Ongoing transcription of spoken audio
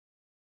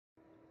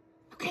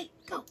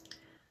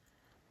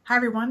Hi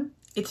everyone,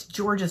 it's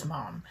Georgia's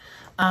mom.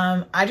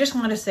 I just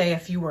want to say a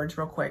few words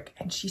real quick,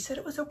 and she said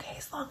it was okay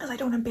as long as I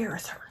don't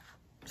embarrass her.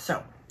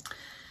 So,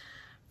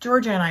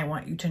 Georgia and I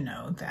want you to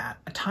know that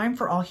A Time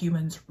for All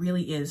Humans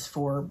really is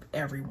for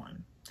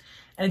everyone.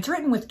 And it's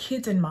written with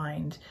kids in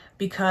mind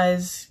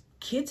because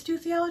kids do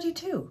theology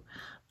too.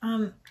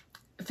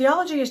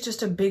 Theology is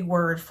just a big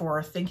word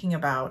for thinking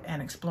about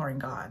and exploring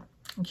God.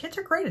 And kids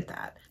are great at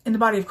that. In the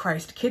body of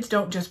Christ, kids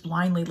don't just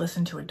blindly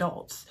listen to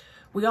adults.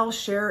 We all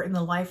share in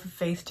the life of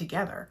faith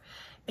together.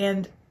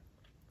 And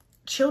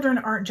children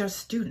aren't just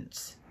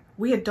students.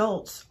 We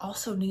adults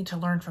also need to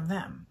learn from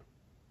them.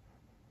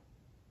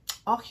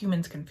 All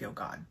humans can feel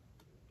God.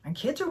 And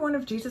kids are one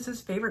of Jesus's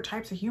favorite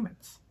types of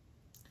humans.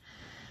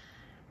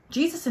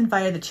 Jesus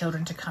invited the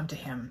children to come to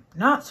him,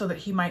 not so that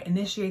he might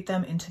initiate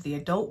them into the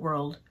adult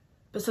world,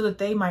 but so that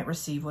they might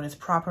receive what is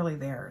properly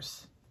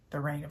theirs,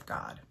 the reign of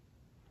God.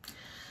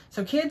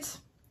 So kids,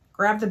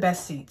 grab the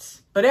best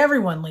seats, but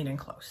everyone lean in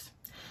close,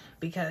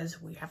 because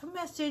we have a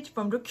message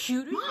from the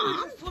cutest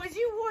Mom,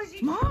 Fuzzy,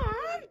 Mom.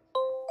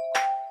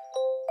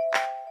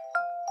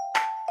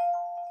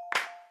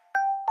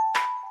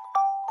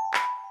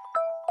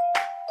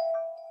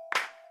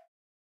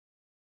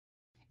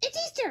 It's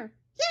Easter!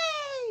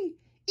 Yay!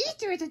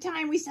 Easter is a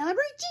time we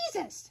celebrate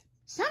Jesus.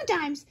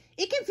 Sometimes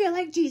it can feel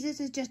like Jesus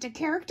is just a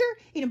character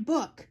in a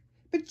book,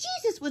 but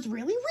Jesus was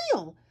really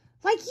real,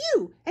 like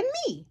you and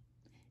me.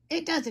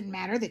 It doesn't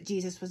matter that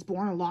Jesus was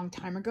born a long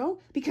time ago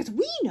because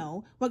we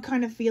know what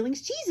kind of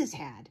feelings Jesus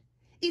had.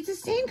 It's the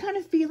same kind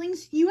of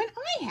feelings you and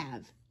I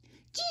have.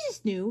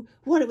 Jesus knew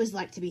what it was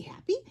like to be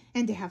happy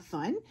and to have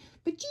fun,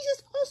 but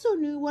Jesus also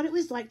knew what it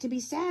was like to be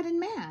sad and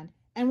mad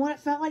and what it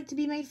felt like to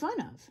be made fun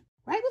of.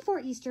 Right before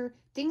Easter,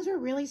 things were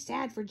really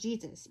sad for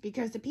Jesus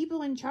because the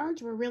people in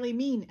charge were really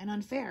mean and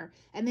unfair,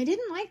 and they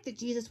didn't like that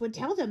Jesus would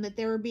tell them that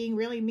they were being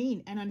really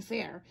mean and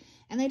unfair,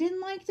 and they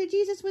didn't like that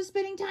Jesus was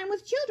spending time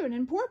with children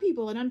and poor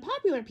people and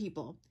unpopular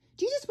people.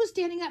 Jesus was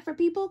standing up for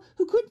people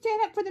who couldn't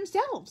stand up for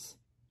themselves.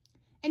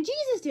 And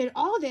Jesus did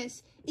all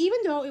this even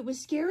though it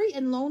was scary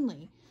and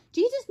lonely.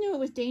 Jesus knew it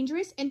was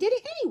dangerous and did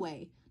it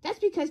anyway. That's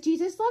because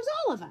Jesus loves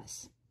all of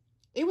us.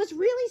 It was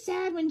really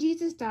sad when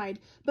Jesus died,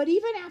 but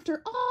even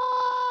after all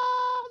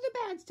the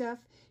bad stuff,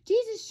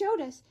 Jesus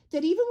showed us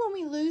that even when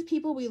we lose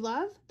people we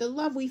love, the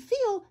love we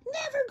feel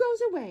never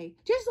goes away,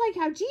 just like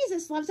how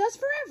Jesus loves us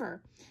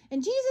forever.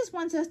 And Jesus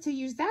wants us to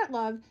use that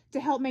love to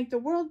help make the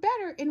world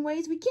better in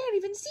ways we can't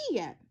even see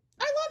yet.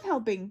 I love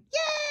helping.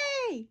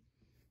 Yay!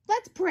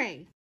 Let's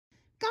pray.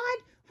 God,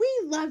 we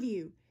love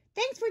you.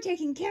 Thanks for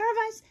taking care of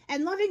us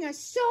and loving us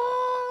so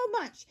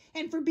much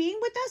and for being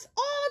with us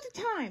all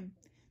the time.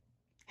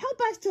 Help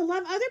us to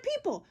love other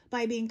people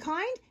by being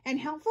kind and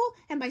helpful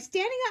and by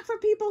standing up for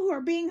people who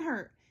are being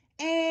hurt.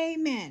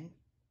 Amen.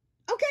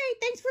 Okay,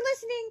 thanks for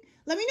listening.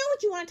 Let me know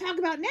what you want to talk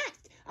about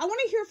next. I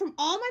want to hear from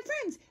all my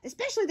friends,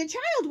 especially the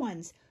child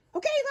ones.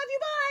 Okay, love you,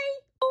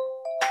 bye.